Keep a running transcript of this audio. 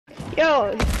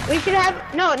Yo, we should have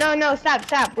no,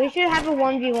 stop. We should have a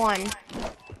 1v1.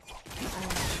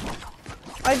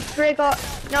 Let's break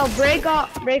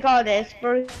all this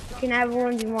so we can have a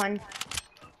 1v1.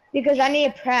 Because I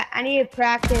need to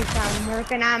practice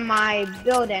working on my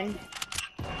building.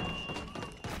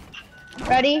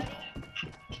 Ready?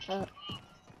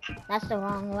 That's the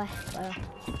wrong way.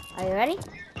 Are you ready?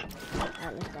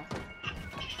 Alright, let's go.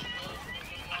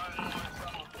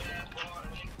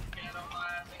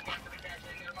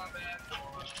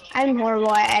 I'm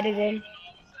horrible at editing.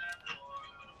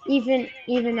 Even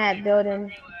at building.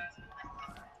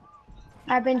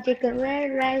 I've been taking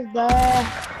red rice, but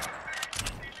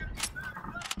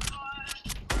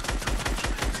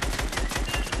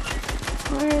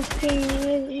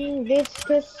honestly, this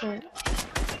person.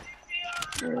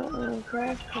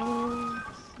 Crash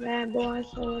bad boy,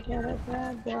 so we got a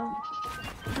bad boy.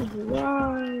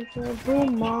 Wrong, so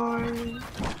boom on.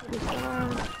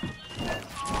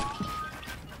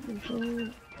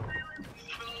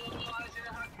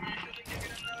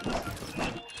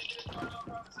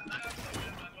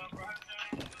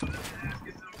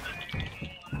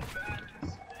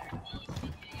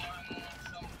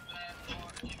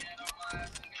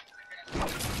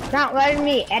 Not letting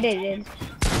me edit it.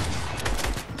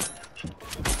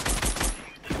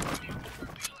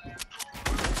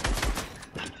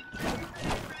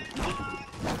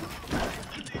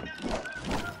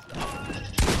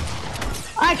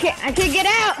 I can't get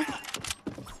out.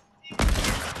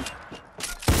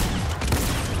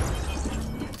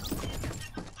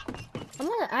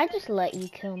 I just let you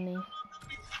kill me.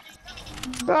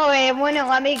 Bro, it wouldn't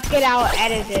let me get out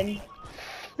edited.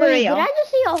 Wait, did I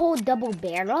just see a whole double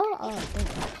barrel?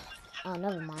 Oh,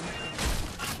 never mind.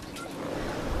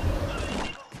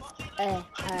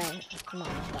 Alright, come on,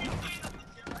 let's go.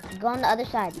 Go on the other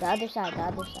side, the other side.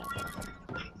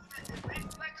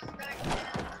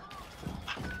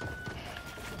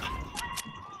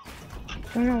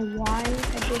 I don't know why I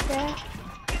did that.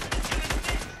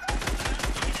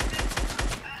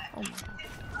 Oh my god.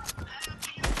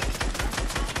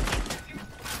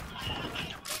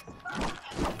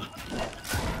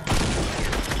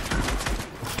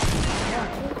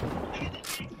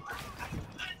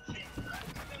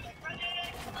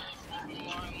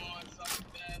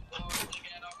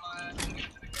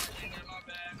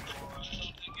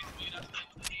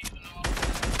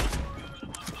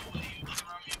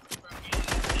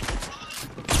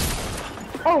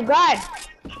 Oh god!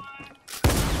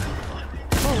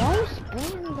 Oh, why are you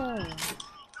spraying though?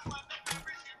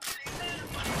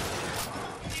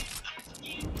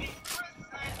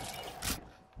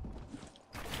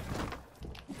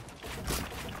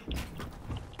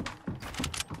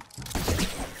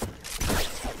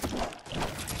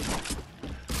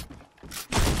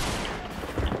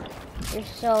 You're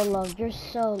so low, you're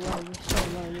so low.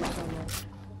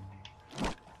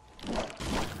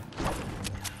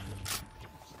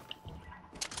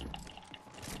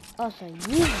 Oh, so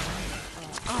you...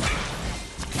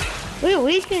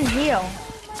 We can heal.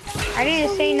 I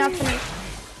didn't say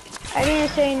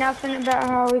nothing about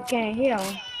how we can heal.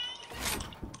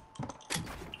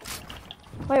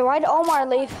 Wait, why'd Omar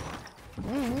leave?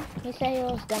 He said he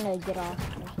was gonna get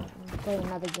off or something, play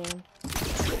another game.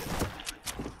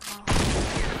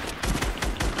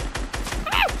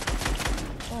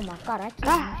 Oh my god, I keep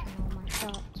missing all my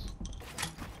shots.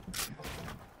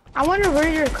 I wonder where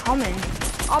you're coming.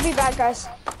 I'll be back, guys.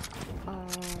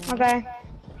 Okay.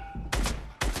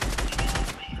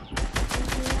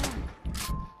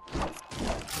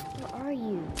 Where are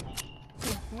you?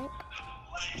 What the heck?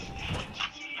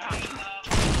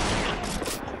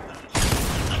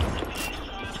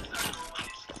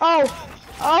 Oh!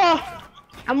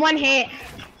 I'm one hit.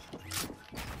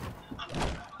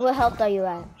 What health are you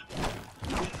at?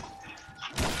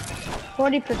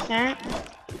 40%.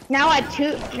 Now at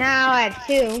two.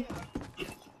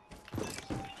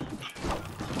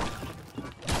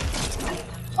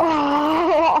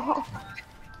 Oh!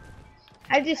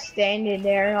 I just standing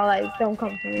there, like, don't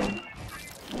come for me.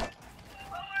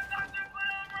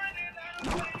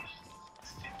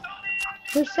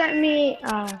 Who sent me?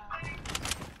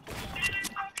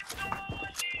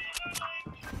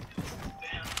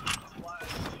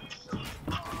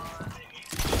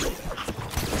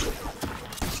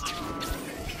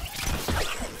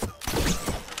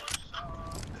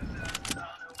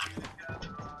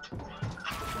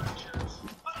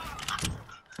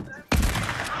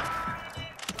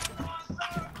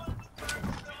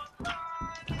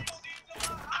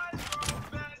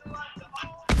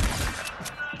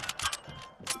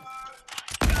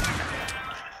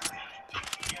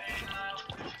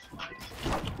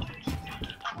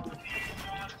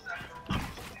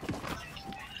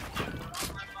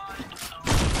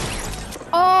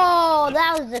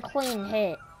 was a clean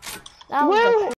hit. That was Where- a